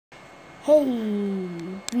Hey,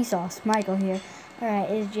 Vsauce, Michael here. Alright,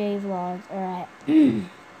 it's Jay Vlogs. Alright.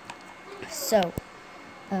 So,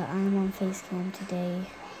 I'm on Facecam today.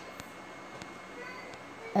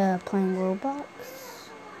 Playing Roblox.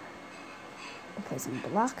 We'll play some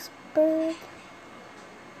Bloxburg.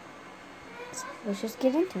 So let's just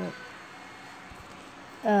get into it.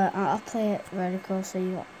 I'll play it vertical so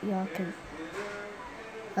y'all can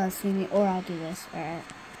see me, or I'll do this. Alright.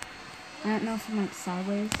 I don't know if I'm like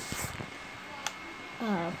sideways.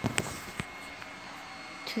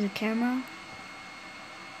 To the camera.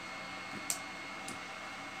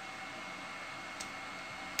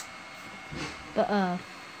 But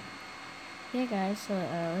yeah guys, so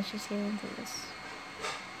let's just get into this.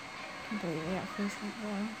 I can't believe I got face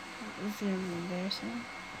cam. This is gonna be embarrassing.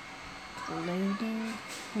 Loading.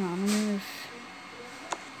 Hold on, let me move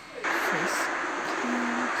face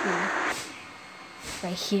cam to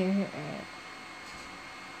right here.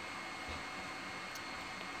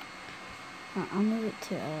 I'll move it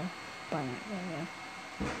to button right there.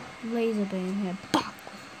 Laser beam here. Bop.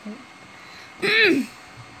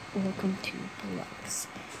 Welcome to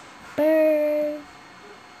Bloxburg.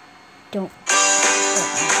 Don't.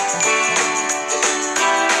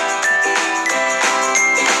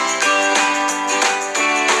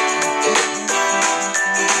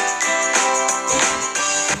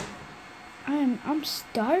 I'm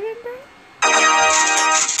starving, bro.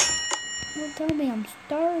 Don't tell me I'm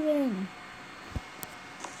starving.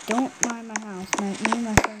 Don't mind my house. Me and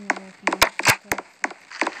my friend are working on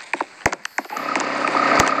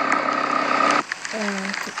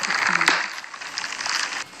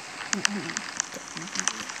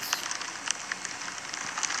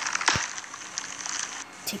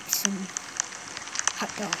take some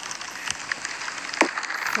hot dog.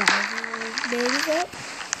 Fry those babies up.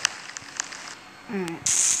 Alright.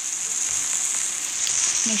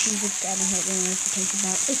 Make sure you subscribe and hit the notification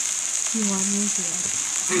bell if you are new here.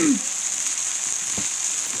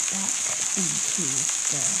 Back into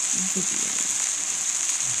the video.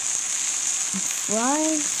 I'm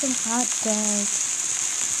frying some hot dogs.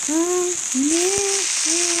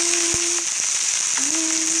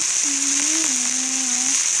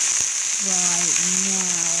 Right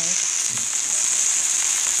now.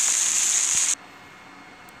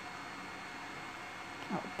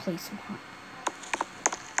 I'll play some hot.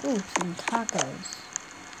 Ooh, some tacos.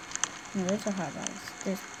 No, those are hot dogs.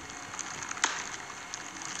 There's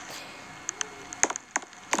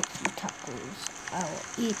take some tacos. I will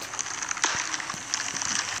eat.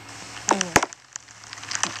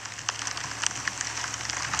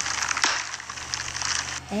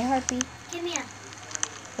 Hey, Harpy. Give me a.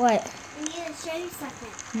 What? I need to show you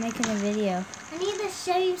something. I'm making a video. I need to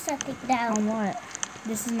show you something now. On what?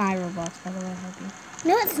 This is my Roblox, by the way, Harpy.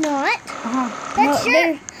 No, it's not. That's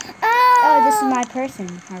your. Oh. Oh, this is my person,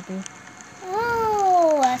 Harpy.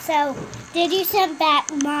 Oh, so did you send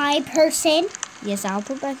back my person? Yes, I'll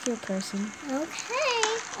put back your person.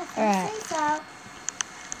 Okay. Alright. So.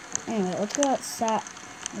 Anyway, let's go outside.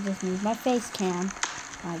 I just moved my face cam.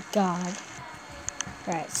 My God.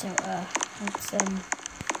 Alright, so let's go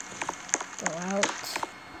out.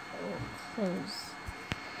 We'll close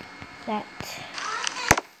that.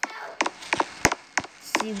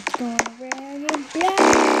 See what's going around your block.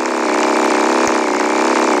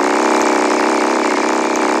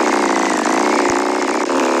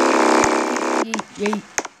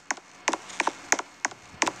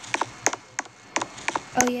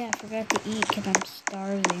 Oh yeah, I forgot to eat because I'm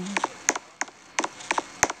starving.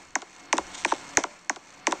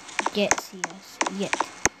 Get CS. Yet.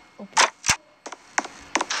 Open.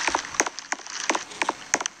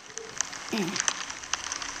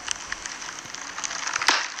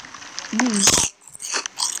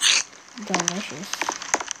 Delicious.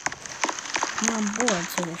 Now I'm bored,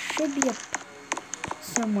 so there should be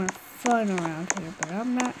somewhere fun around here, but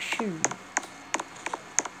I'm not sure.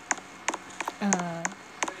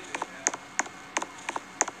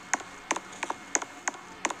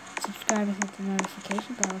 Subscribe and hit the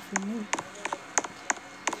notification bell if you're new.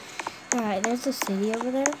 Alright, there's a city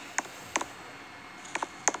over there.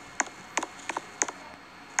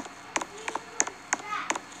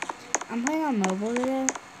 I'm playing on mobile today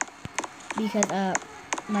because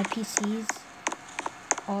my PC's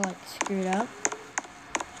all like screwed up.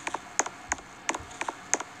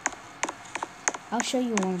 I'll show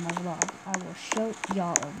you one of my vlogs. I will show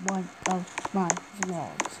y'all one of my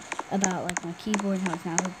vlogs about like my keyboard and how it's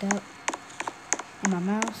not hooked up. And my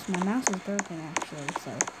mouse is broken actually,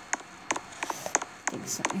 so I think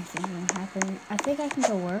something's gonna happen. I think I can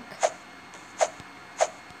go work.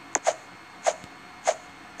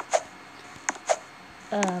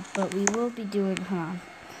 But we will be doing,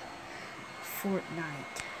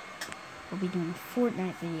 Fortnite. We'll be doing a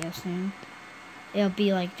Fortnite video soon. It'll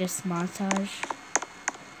be like just montage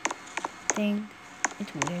thing.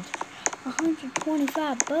 It's weird.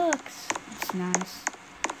 125 bucks. It's nice.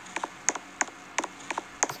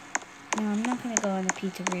 No, I'm not gonna go in the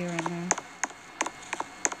pizzeria right now.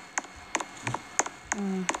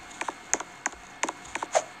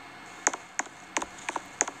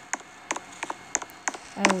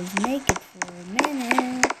 I was naked for a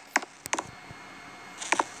minute.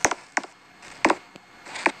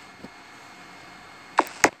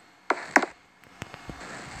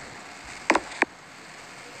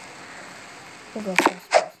 We'll go first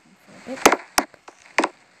person for a bit.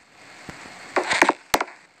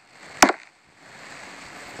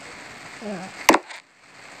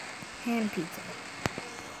 Ham pizza.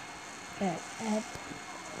 Add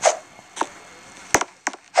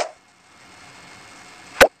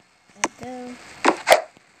dough.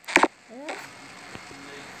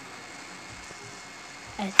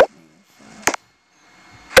 Add tomato sauce.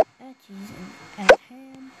 Add cheese and add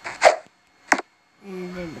ham.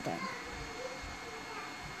 And then we're done.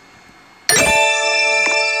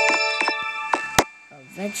 A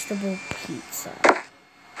vegetable pizza.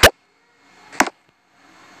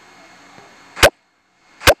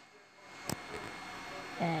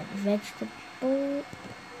 Add vegetable.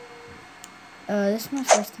 This is my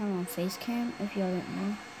first time on Facecam, if y'all didn't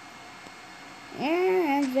know.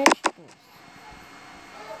 And vegetables.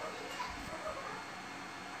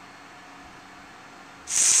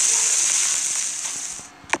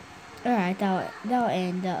 Alright, that'll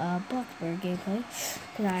end the Blackbird gameplay,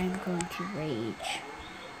 because I am going to rage.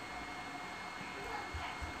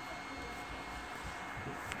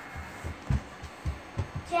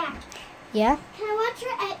 Jack. Yeah? Can I watch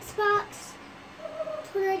your Xbox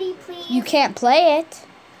 30, please? You can't play it.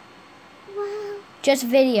 Wow. Just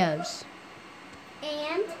videos.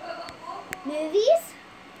 And movies?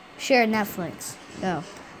 Sure, Netflix. Oh,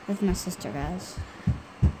 that's my sister, guys.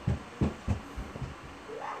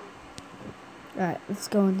 Alright, let's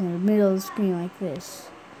go into the middle of the screen like this.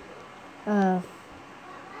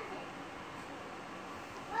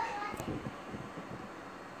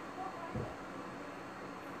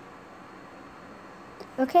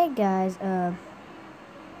 Okay, guys, hold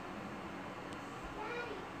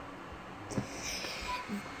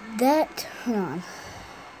on.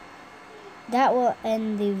 That will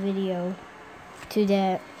end the video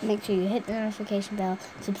today. Make sure you hit the notification bell,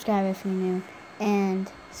 subscribe if you're new,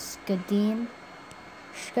 and Skadime,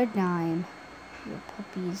 your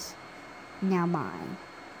puppy's now mine.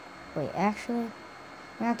 Wait, actually,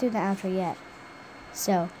 we're not doing the outro yet.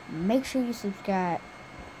 So, make sure you subscribe.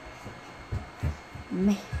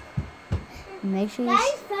 Make sure you...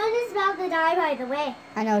 Daddy's phone is about to die, by the way.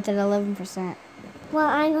 I know, it's at 11%. Well,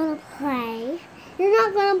 I'm going to play. You're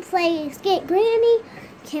not going to play Escape Granny.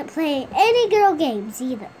 Can't play any girl games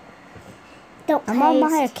either. Don't play. I'm on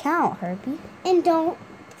my account, Herbie. And don't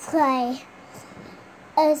play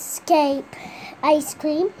Escape Ice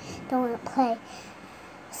Cream. Don't play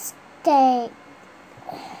Escape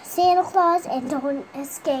Santa Claus. And don't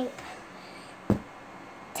escape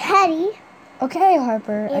Teddy. Okay,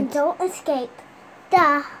 Harper. And don't escape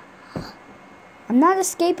the... I'm not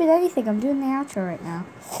escaping anything. I'm doing the outro right now.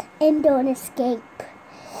 And don't escape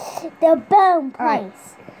the bone place. Right.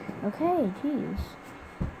 Okay, jeez.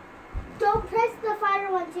 Don't press the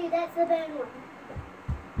fire one too. That's the bone one.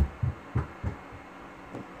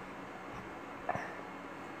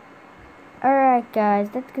 Alright, guys.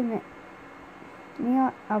 That's gonna... You know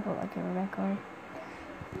what? I'll put my camera back on.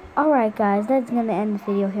 Alright, guys. That's gonna end the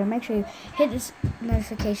video here. Make sure you hit this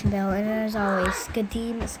notification bell. And as always,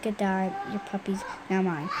 Skadime, your puppy's now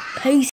mine. Peace.